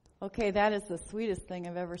Okay, that is the sweetest thing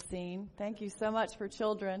I've ever seen. Thank you so much for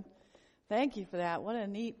children. Thank you for that. What a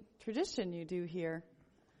neat tradition you do here.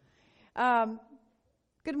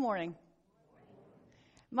 Good morning.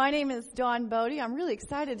 My name is Dawn Bodie. I'm really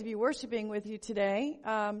excited to be worshiping with you today.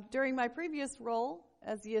 During my previous role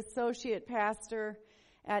as the associate pastor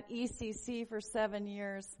at ECC for 7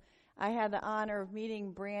 years, I had the honor of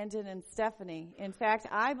meeting Brandon and Stephanie. In fact,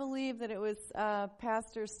 I believe that it was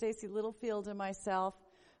Pastor Stacy Littlefield and myself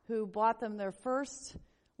who bought them their first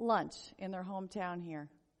lunch in their hometown here.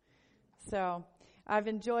 So I've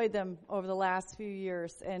enjoyed them over the last few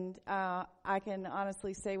years, and I can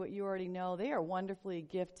honestly say what you already know. They are wonderfully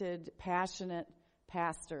gifted, passionate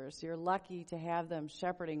pastors. You're lucky to have them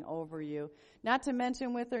shepherding over you. Not to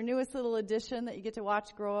mention with their newest little addition that you get to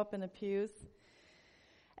watch grow up in the pews.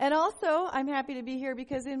 And also, I'm happy to be here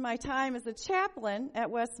because in my time as a chaplain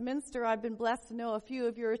at Westminster, I've been blessed to know a few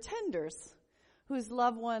of your attenders whose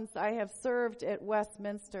loved ones I have served at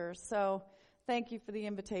Westminster. So thank you for the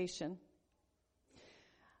invitation.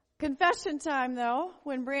 Confession time, though.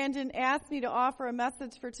 When Brandon asked me to offer a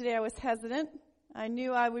message for today, I was hesitant. I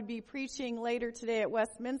knew I would be preaching later today at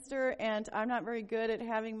Westminster, and I'm not very good at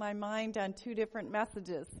having my mind on two different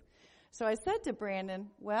messages. So I said to Brandon,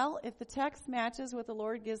 well, if the text matches what the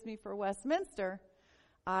Lord gives me for Westminster,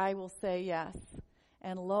 I will say yes.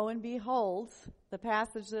 And lo and behold, the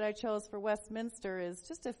passage that I chose for Westminster is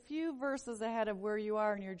just a few verses ahead of where you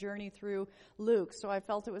are in your journey through Luke. So I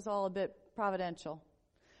felt it was all a bit providential.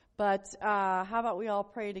 But how about we all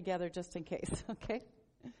pray together just in case, okay?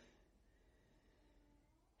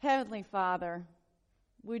 Heavenly Father,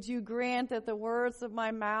 would you grant that the words of my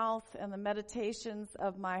mouth and the meditations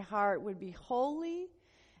of my heart would be holy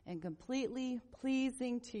and completely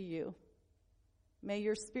pleasing to you? May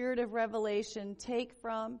your spirit of revelation take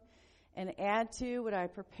from and add to what I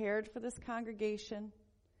prepared for this congregation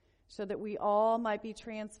so that we all might be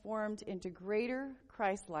transformed into greater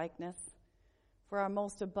Christ-likeness for our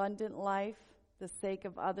most abundant life, the sake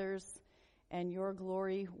of others, and your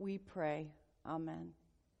glory, we pray. Amen.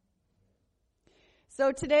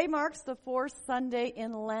 So today marks the fourth Sunday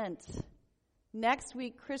in Lent. Next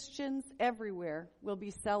week, Christians everywhere will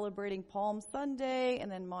be celebrating Palm Sunday, and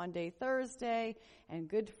then Maundy Thursday, and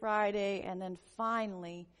Good Friday, and then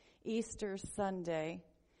finally Easter Sunday.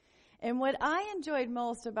 And what I enjoyed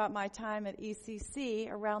most about my time at ECC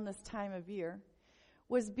around this time of year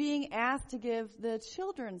was being asked to give the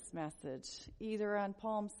children's message, either on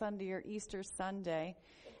Palm Sunday or Easter Sunday.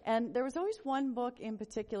 And there was always one book in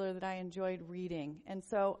particular that I enjoyed reading, and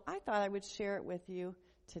so I thought I would share it with you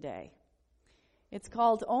today. It's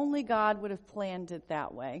called Only God Would Have Planned It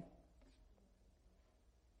That Way.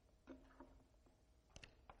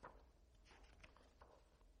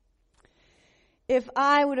 If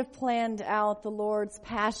I would have planned out the Lord's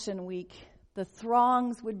Passion Week, the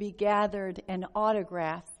throngs would be gathered and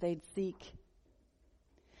autographs they'd seek.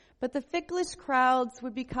 But the ficklish crowds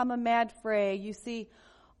would become a mad fray. You see,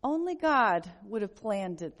 only God would have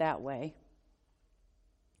planned it that way.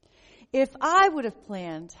 If I would have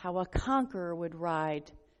planned how a conqueror would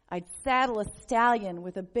ride, I'd saddle a stallion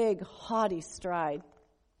with a big, haughty stride.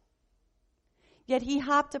 Yet he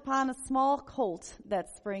hopped upon a small colt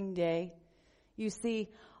that spring day. You see,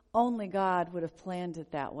 only God would have planned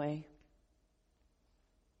it that way.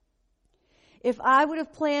 If I would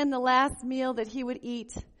have planned the last meal that he would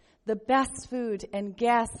eat, the best food and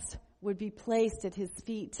guests would be placed at his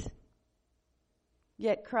feet.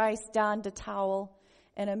 Yet Christ donned a towel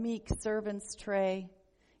and a meek servant's tray.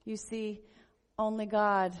 You see, only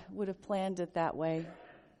God would have planned it that way.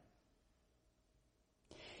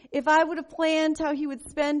 If I would have planned how he would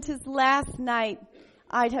spend his last night,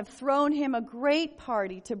 I'd have thrown him a great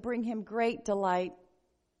party to bring him great delight.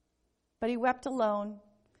 But he wept alone,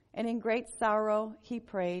 and in great sorrow he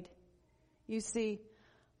prayed. You see,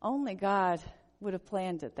 only God would have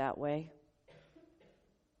planned it that way.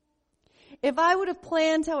 If I would have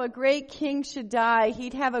planned how a great king should die,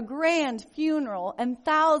 he'd have a grand funeral and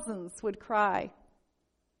thousands would cry.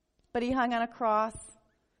 But he hung on a cross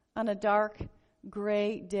on a dark,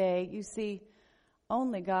 gray day. You see,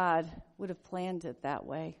 only God would have planned it that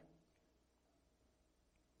way.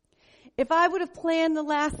 If I would have planned the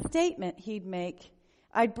last statement he'd make,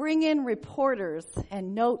 I'd bring in reporters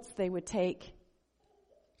and notes they would take.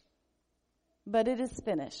 But it is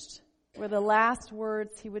finished, were the last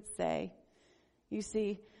words he would say. You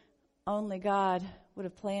see, only God would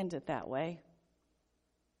have planned it that way.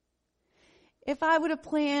 If I would have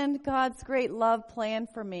planned God's great love plan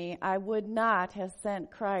for me, I would not have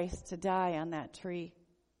sent Christ to die on that tree.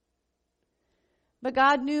 But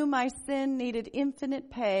God knew my sin needed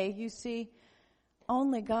infinite pay. You see,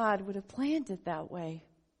 only God would have planned it that way.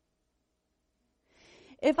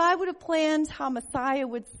 If I would have planned how Messiah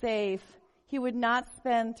would save, he would not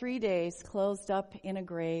spend 3 days closed up in a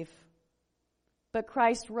grave. But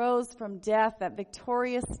Christ rose from death that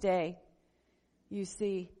victorious day. You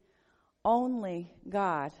see, only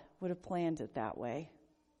God would have planned it that way.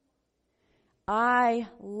 I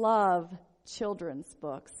love children's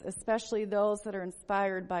books, especially those that are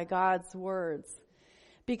inspired by God's words,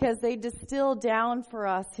 because they distill down for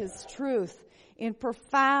us his truth in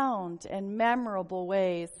profound and memorable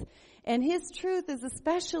ways. And his truth is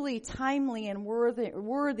especially timely and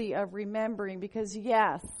worthy of remembering because,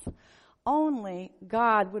 yes, only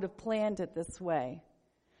God would have planned it this way.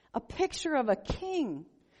 A picture of a king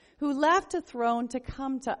who left a throne to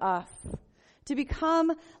come to us, to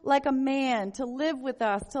become like a man, to live with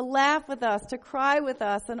us, to laugh with us, to cry with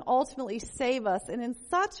us, and ultimately save us. And in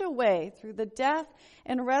such a way, through the death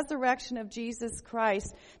and resurrection of Jesus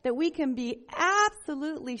Christ, that we can be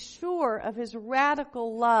absolutely sure of his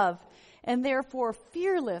radical love and therefore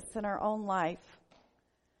fearless in our own life.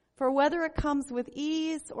 For whether it comes with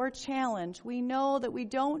ease or challenge, we know that we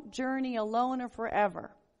don't journey alone or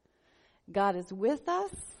forever. God is with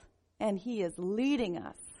us, and he is leading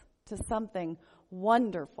us to something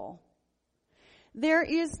wonderful. There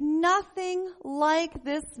is nothing like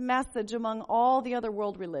this message among all the other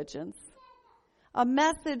world religions. A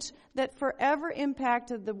message that forever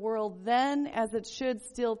impacted the world then as it should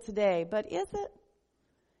still today. But is it?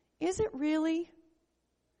 Is it really?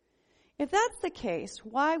 If that's the case,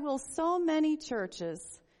 why will so many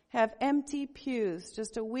churches have empty pews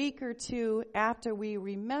just a week or two after we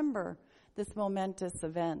remember this momentous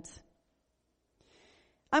event?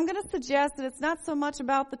 I'm going to suggest that it's not so much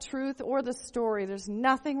about the truth or the story. There's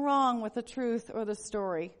nothing wrong with the truth or the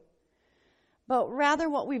story, but rather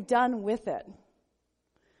what we've done with it.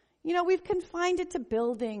 You know, we've confined it to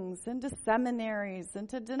buildings and to seminaries and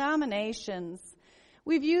to denominations.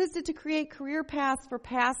 We've used it to create career paths for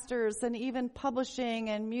pastors and even publishing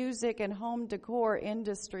and music and home decor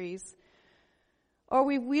industries. Or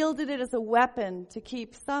we've wielded it as a weapon to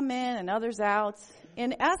keep some in and others out.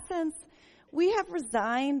 In essence, we have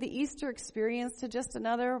resigned the Easter experience to just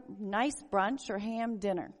another nice brunch or ham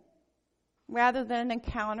dinner, rather than an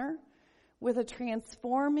encounter with a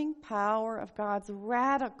transforming power of God's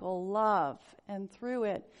radical love, and through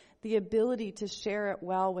it, the ability to share it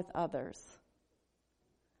well with others.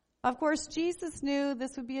 Of course, Jesus knew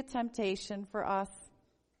this would be a temptation for us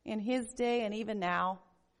in his day and even now.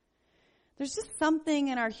 There's just something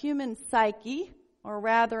in our human psyche, or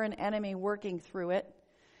rather an enemy working through it,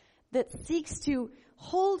 that seeks to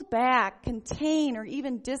hold back, contain, or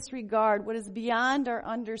even disregard what is beyond our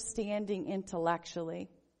understanding intellectually.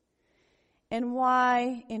 And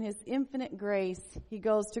why, in his infinite grace, he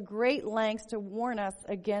goes to great lengths to warn us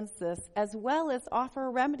against this, as well as offer a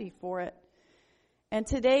remedy for it. And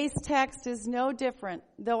today's text is no different,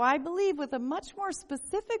 though I believe with a much more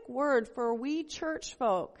specific word for we church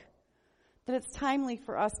folk that it's timely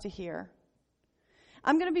for us to hear.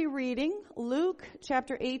 I'm going to be reading Luke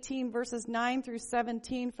chapter 18, verses 9 through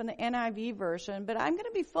 17 from the NIV version, but I'm going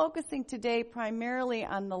to be focusing today primarily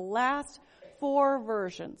on the last 4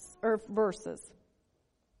 verses.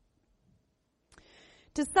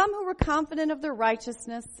 To some who were confident of their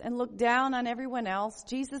righteousness and looked down on everyone else,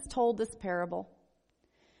 Jesus told this parable.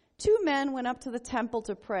 2 men went up to the temple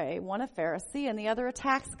to pray, one a Pharisee and the other a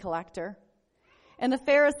tax collector. And the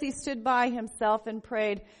Pharisee stood by himself and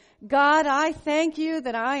prayed, God, I thank you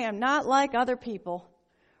that I am not like other people,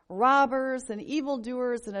 robbers and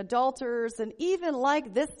evildoers and adulterers, and even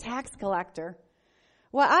like this tax collector.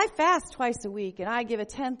 Well, I fast twice a week, and I give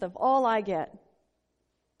 1/10 of all I get.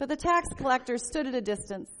 But the tax collector stood at a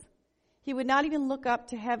distance. He would not even look up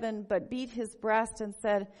to heaven, but beat his breast and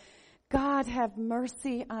said, God, have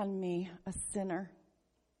mercy on me, a sinner.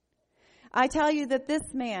 I tell you that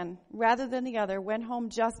this man, rather than the other, went home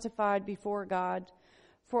justified before God.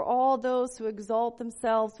 For all those who exalt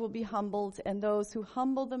themselves will be humbled, and those who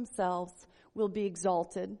humble themselves will be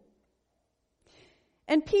exalted.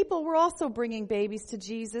 And people were also bringing babies to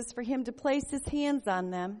Jesus for him to place his hands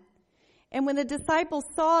on them. And when the disciples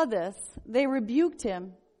saw this, they rebuked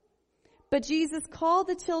him. But Jesus called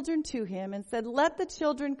the children to him and said, Let the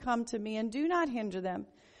children come to me, and do not hinder them.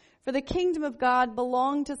 For the kingdom of God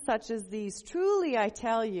belongs to such as these. Truly, I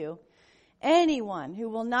tell you, anyone who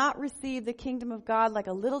will not receive the kingdom of God like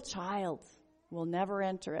a little child will never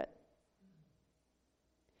enter it.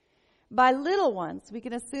 By little ones, we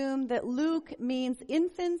can assume that Luke means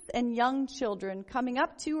infants and young children coming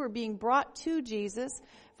up to or being brought to Jesus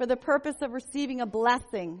for the purpose of receiving a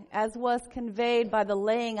blessing, as was conveyed by the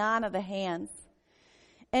laying on of the hands.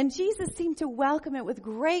 And Jesus seemed to welcome it with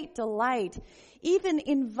great delight, even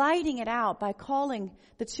inviting it out by calling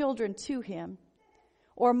the children to him.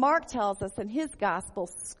 Or Mark tells us in his gospel,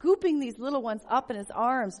 scooping these little ones up in his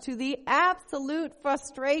arms to the absolute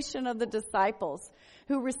frustration of the disciples,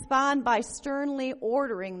 who respond by sternly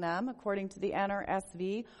ordering them, according to the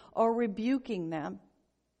NRSV, or rebuking them.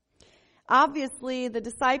 Obviously, the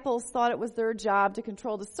disciples thought it was their job to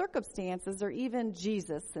control the circumstances or even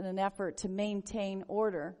Jesus in an effort to maintain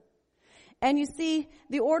order. And you see,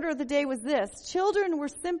 the order of the day was this. Children were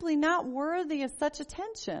simply not worthy of such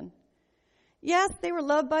attention. Yes, they were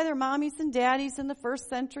loved by their mommies and daddies in the first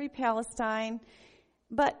century Palestine,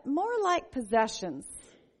 but more like possessions,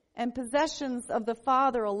 and possessions of the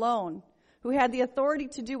Father alone, who had the authority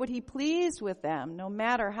to do what he pleased with them, no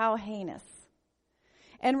matter how heinous.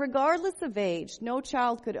 And regardless of age, no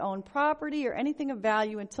child could own property or anything of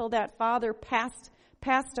value until that father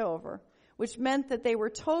passed over, which meant that they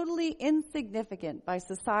were totally insignificant by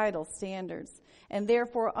societal standards and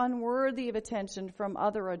therefore unworthy of attention from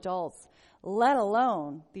other adults, let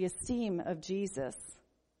alone the esteem of Jesus.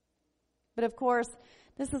 But of course,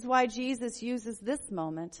 this is why Jesus uses this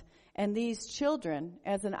moment and these children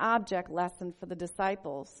as an object lesson for the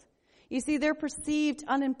disciples. You see, their perceived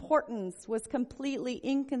unimportance was completely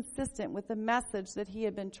inconsistent with the message that he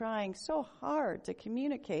had been trying so hard to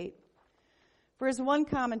communicate. For as one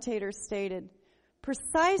commentator stated,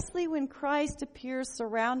 precisely when Christ appears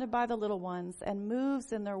surrounded by the little ones and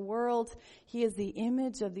moves in their world, he is the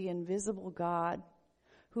image of the invisible God,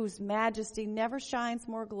 whose majesty never shines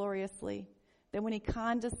more gloriously than when he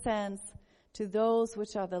condescends to those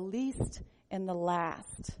which are the least and the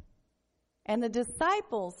last. And the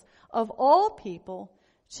disciples of all people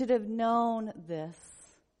should have known this.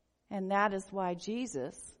 And that is why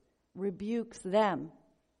Jesus rebukes them.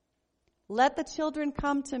 Let the children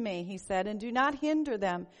come to me, he said, and do not hinder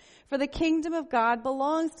them, for the kingdom of God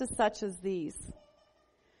belongs to such as these.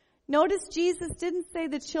 Notice Jesus didn't say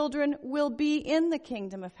the children will be in the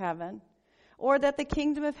kingdom of heaven, or that the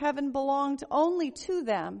kingdom of heaven belonged only to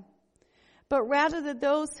them, but rather that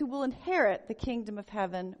those who will inherit the kingdom of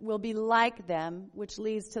heaven will be like them, which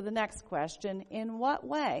leads to the next question, in what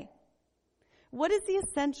way? What is the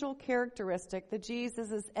essential characteristic that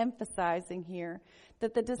Jesus is emphasizing here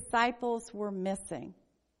that the disciples were missing?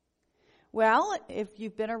 Well, if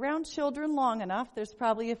you've been around children long enough, there's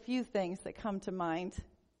probably a few things that come to mind.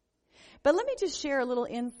 But let me just share a little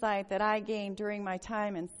insight that I gained during my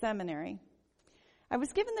time in seminary. I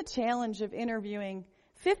was given the challenge of interviewing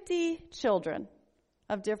 50 children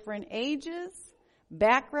of different ages,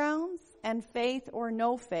 backgrounds, and faith or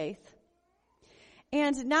no faith.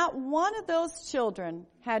 And not one of those children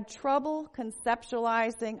had trouble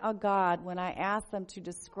conceptualizing a God when I asked them to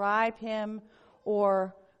describe him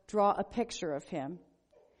or draw a picture of him.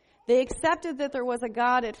 They accepted that there was a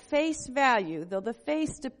God at face value, though the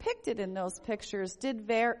face depicted in those pictures did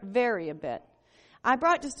vary a bit. I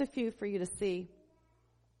brought just a few for you to see.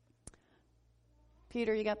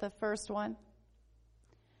 Peter, you got the first one?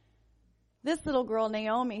 This little girl,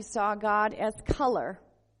 Naomi, saw God as color.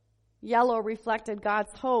 Yellow reflected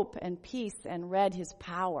God's hope and peace, and red his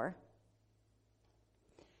power.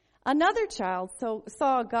 Another child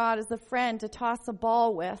saw God as a friend to toss a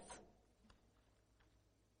ball with.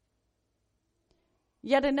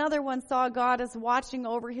 Yet another one saw God as watching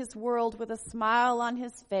over his world with a smile on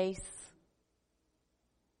his face.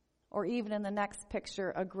 Or even in the next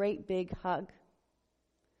picture, a great big hug.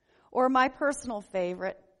 Or my personal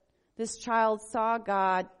favorite, this child saw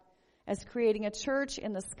God as creating a church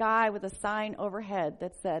in the sky with a sign overhead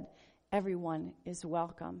that said, "Everyone is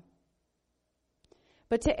welcome."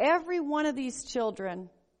 But to every one of these children,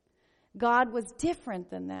 God was different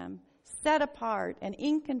than them, set apart and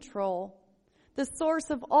in control, the source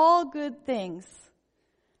of all good things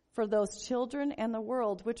for those children and the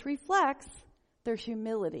world, which reflects their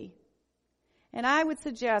humility. And I would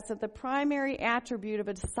suggest that the primary attribute of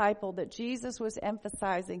a disciple that Jesus was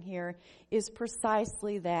emphasizing here is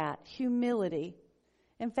precisely that, humility.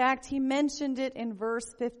 In fact, he mentioned it in verse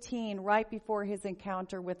 15, right before his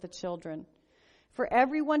encounter with the children. For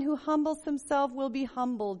everyone who humbles himself will be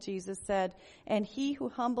humbled, Jesus said, and he who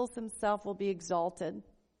humbles himself will be exalted.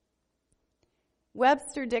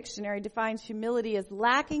 Webster Dictionary defines humility as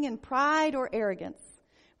lacking in pride or arrogance,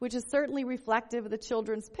 which is certainly reflective of the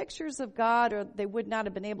children's pictures of God, or they would not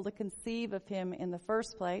have been able to conceive of him in the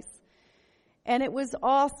first place. And it was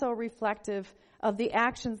also reflective of the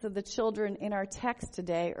actions of the children in our text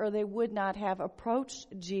today, or they would not have approached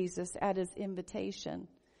Jesus at his invitation.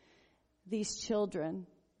 These children,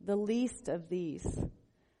 the least of these,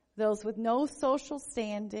 those with no social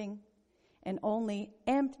standing and only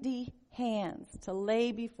empty hands to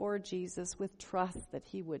lay before Jesus with trust that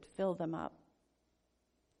he would fill them up.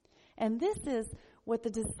 And this is what the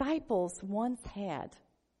disciples once had.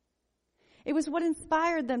 It was what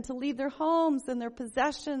inspired them to leave their homes and their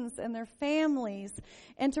possessions and their families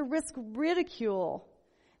and to risk ridicule.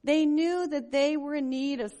 They knew that they were in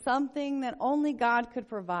need of something that only God could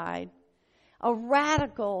provide. A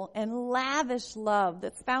radical and lavish love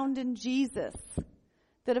that's found in Jesus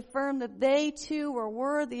that affirmed that they too were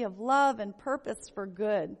worthy of love and purpose for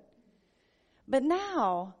good. But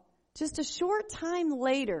now, just a short time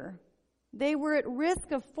later, they were at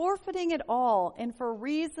risk of forfeiting it all, and for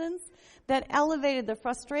reasons that elevated the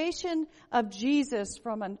frustration of Jesus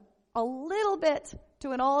from a little bit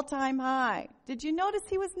to an all-time high. Did you notice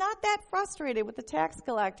he was not that frustrated with the tax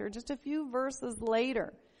collector just a few verses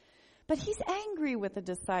later? But he's angry with the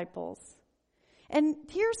disciples. And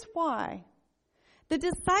here's why. The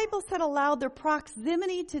disciples had allowed their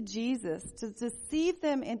proximity to Jesus to deceive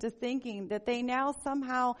them into thinking that they now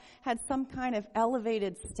somehow had some kind of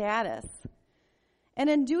elevated status. And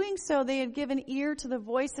in doing so, they had given ear to the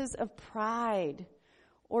voices of pride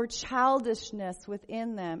or childishness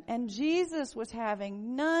within them. And Jesus was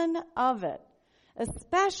having none of it,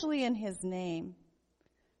 especially in his name.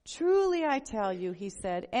 Truly, I tell you, he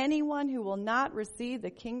said, anyone who will not receive the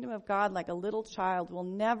kingdom of God like a little child will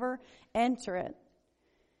never enter it.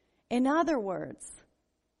 In other words,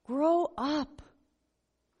 grow up.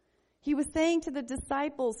 He was saying to the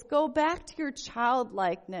disciples, go back to your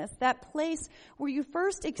childlikeness, that place where you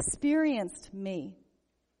first experienced me.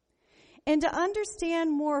 And to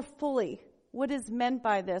understand more fully what is meant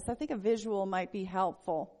by this, I think a visual might be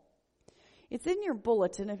helpful. It's in your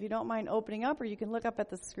bulletin if you don't mind opening up, or you can look up at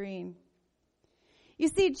the screen. You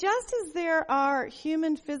see, just as there are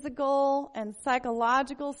human physical and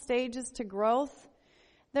psychological stages to growth,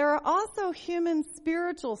 there are also human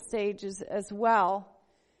spiritual stages as well.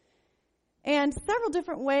 And several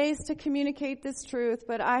different ways to communicate this truth,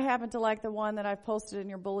 but I happen to like the one that I've posted in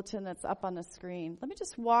your bulletin that's up on the screen. Let me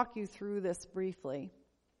just walk you through this briefly.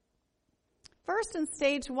 First, in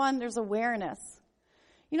stage 1, there's awareness.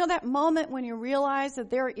 You know that moment when you realize that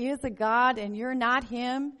there is a God and you're not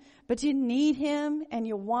him, but you need him and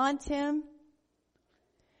you want him?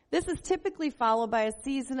 This is typically followed by a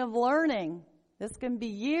season of learning. This can be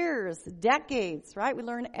years, decades, right? We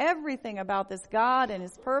learn everything about this God and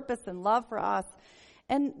his purpose and love for us.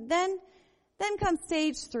 And then comes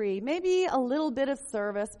stage 3, maybe a little bit of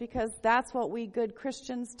service, because that's what we good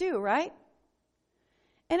Christians do, right?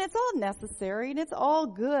 And it's all necessary and it's all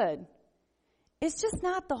good. It's just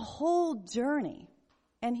not the whole journey.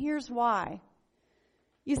 And here's why.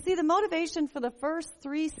 You see, the motivation for the first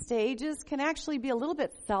 3 stages can actually be a little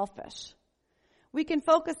bit selfish. We can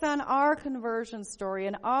focus on our conversion story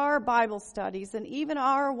and our Bible studies and even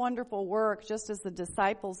our wonderful work, just as the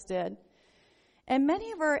disciples did. And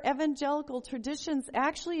many of our evangelical traditions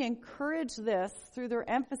actually encourage this through their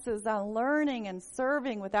emphasis on learning and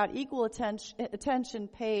serving without equal attention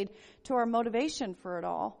paid to our motivation for it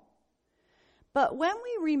all. But when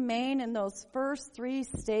we remain in those first 3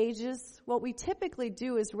 stages, what we typically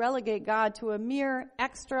do is relegate God to a mere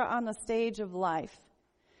extra on the stage of life.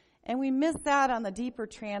 And we miss out on the deeper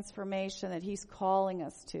transformation that he's calling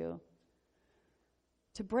us to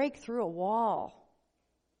break through a wall,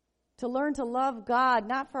 to learn to love God,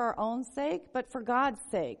 not for our own sake, but for God's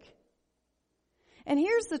sake. And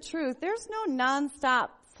here's the truth. There's no nonstop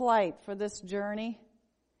flight for this journey.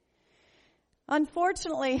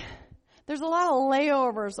 Unfortunately, there's a lot of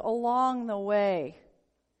layovers along the way.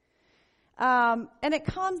 And it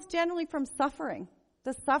comes generally from suffering,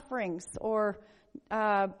 the sufferings or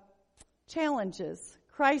challenges,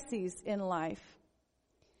 crises in life.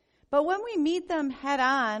 But when we meet them head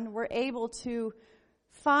on, we're able to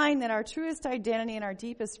find that our truest identity and our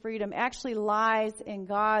deepest freedom actually lies in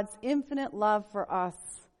God's infinite love for us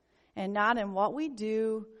and not in what we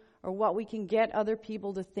do or what we can get other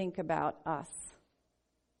people to think about us.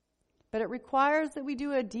 But it requires that we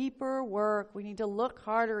do a deeper work. We need to look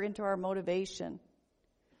harder into our motivation.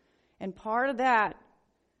 And part of that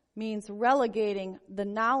means relegating the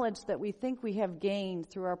knowledge that we think we have gained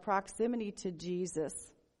through our proximity to Jesus.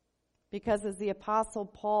 Because as the Apostle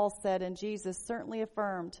Paul said, and Jesus certainly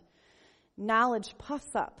affirmed, knowledge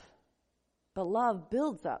puffs up, but love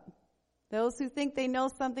builds up. Those who think they know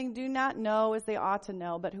something do not know as they ought to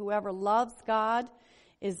know, but whoever loves God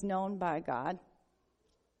is known by God.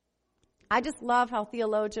 I just love how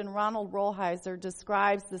theologian Ronald Rolheiser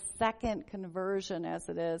describes the second conversion as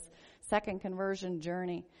it is, second conversion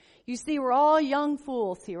journey. You see, we're all young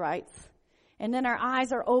fools, he writes, and then our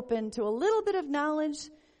eyes are open to a little bit of knowledge,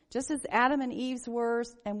 just as Adam and Eve's were,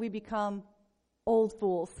 and we become old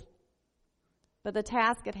fools. But the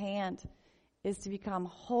task at hand is to become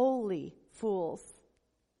holy fools.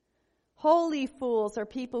 Holy fools are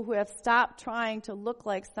people who have stopped trying to look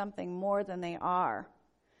like something more than they are.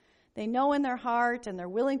 They know in their heart and they're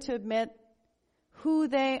willing to admit who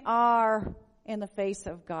they are in the face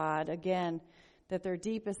of God. Again, that their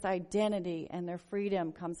deepest identity and their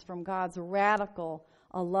freedom comes from God's radical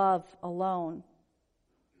love alone.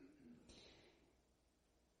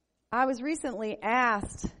 I was recently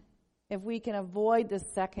asked if we can avoid the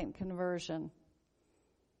second conversion.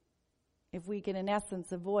 If we can, in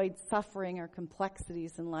essence, avoid suffering or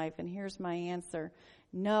complexities in life. And here's my answer: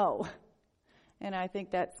 no. And I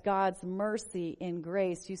think that's God's mercy and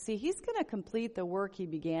grace. You see, He's going to complete the work He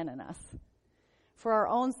began in us. For our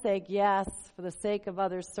own sake, yes. For the sake of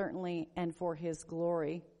others, certainly. And for His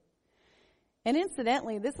glory. And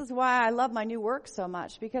incidentally, this is why I love my new work so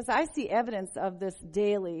much, because I see evidence of this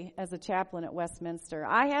daily as a chaplain at Westminster.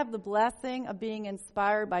 I have the blessing of being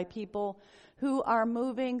inspired by people who are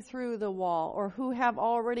moving through the wall or who have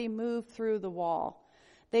already moved through the wall.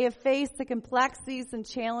 They have faced the complexities and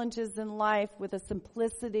challenges in life with a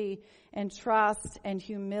simplicity and trust and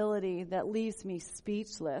humility that leaves me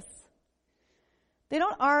speechless. They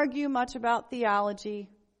don't argue much about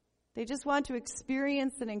theology. They just want to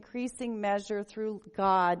experience an increasing measure through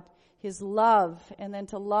God, His love, and then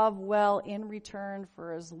to love well in return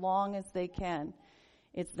for as long as they can.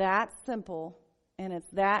 It's that simple, and it's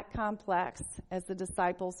that complex, as the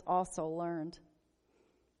disciples also learned.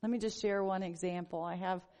 Let me just share one example. I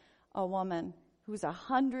have a woman who's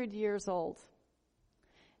 100 years old.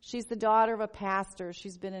 She's the daughter of a pastor.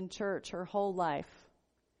 She's been in church her whole life.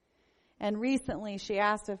 And recently she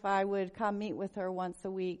asked if I would come meet with her once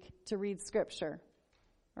a week to read Scripture.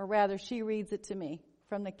 Or rather, she reads it to me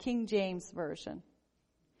from the King James Version.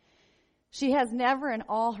 She has never in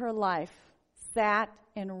all her life sat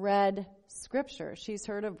and read Scripture. She's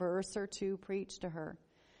heard a verse or two preached to her.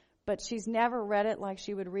 But she's never read it like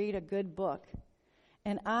she would read a good book.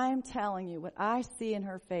 And I'm telling you, what I see in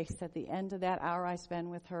her face at the end of that hour I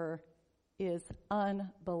spend with her is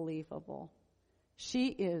unbelievable. She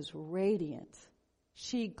is radiant.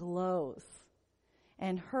 She glows.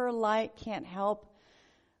 And her light can't help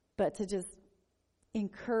but to just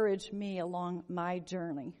encourage me along my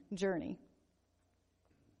journey.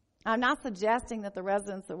 I'm not suggesting that the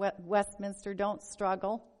residents of Westminster don't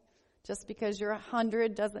struggle. Just because you're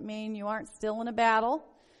 100 doesn't mean you aren't still in a battle.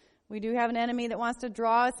 We do have an enemy that wants to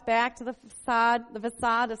draw us back to the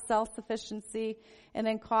facade of self-sufficiency and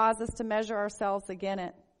then cause us to measure ourselves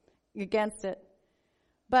against it.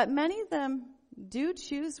 But many of them do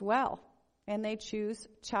choose well, and they choose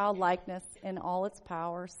childlikeness in all its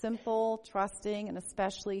power, simple, trusting, and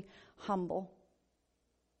especially humble.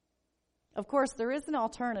 Of course, there is an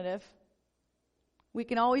alternative. We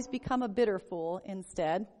can always become a bitter fool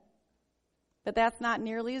instead, but that's not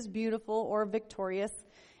nearly as beautiful or victorious.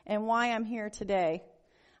 And why I'm here today,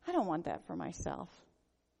 I don't want that for myself.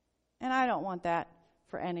 And I don't want that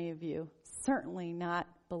for any of you. Certainly not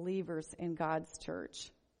believers in God's church.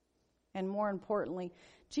 And more importantly,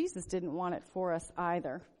 Jesus didn't want it for us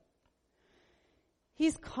either.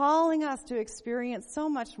 He's calling us to experience so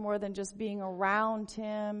much more than just being around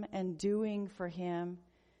Him and doing for Him.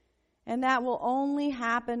 And that will only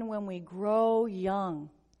happen when we grow young.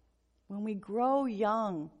 When we grow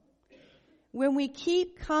young. When we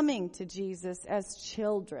keep coming to Jesus as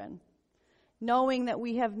children, knowing that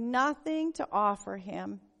we have nothing to offer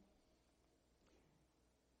Him,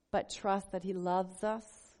 but trust that He loves us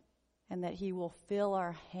and that He will fill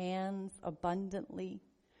our hands abundantly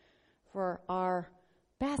for our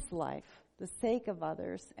best life, the sake of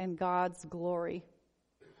others, and God's glory.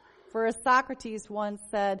 For as Socrates once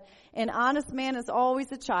said, an honest man is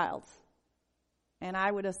always a child. And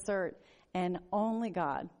I would assert, and only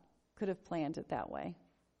God could have planned it that way.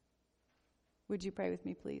 Would you pray with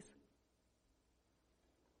me, please?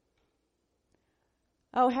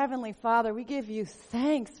 Oh, Heavenly Father, we give you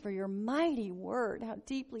thanks for your mighty word, how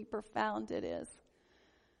deeply profound it is.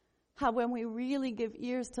 How when we really give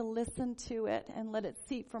ears to listen to it and let it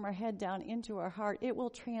seep from our head down into our heart, it will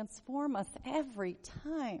transform us every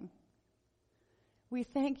time. We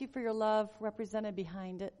thank you for your love represented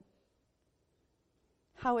behind it.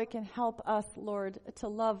 How it can help us, Lord, to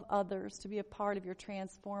love others, to be a part of your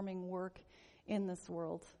transforming work in this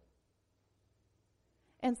world.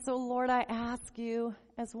 And so, Lord, I ask you,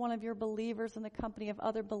 as one of your believers in the company of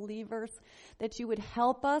other believers, that you would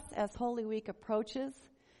help us as Holy Week approaches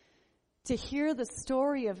to hear the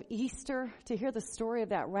story of Easter, to hear the story of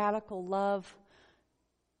that radical love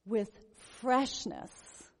with freshness,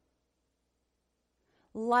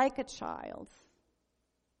 like a child,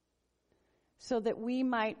 so that we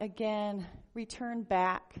might again return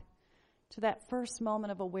back to that first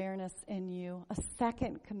moment of awareness in you, a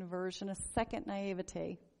second conversion, a second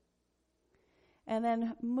naivete, and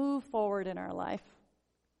then move forward in our life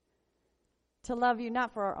to love you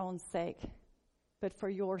not for our own sake, but for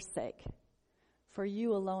your sake. For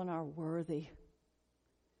you alone are worthy.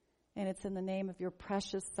 And it's in the name of your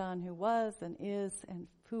precious Son, who was and is and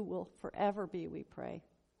who will forever be, we pray.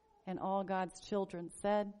 And all God's children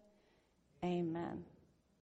said, Amen.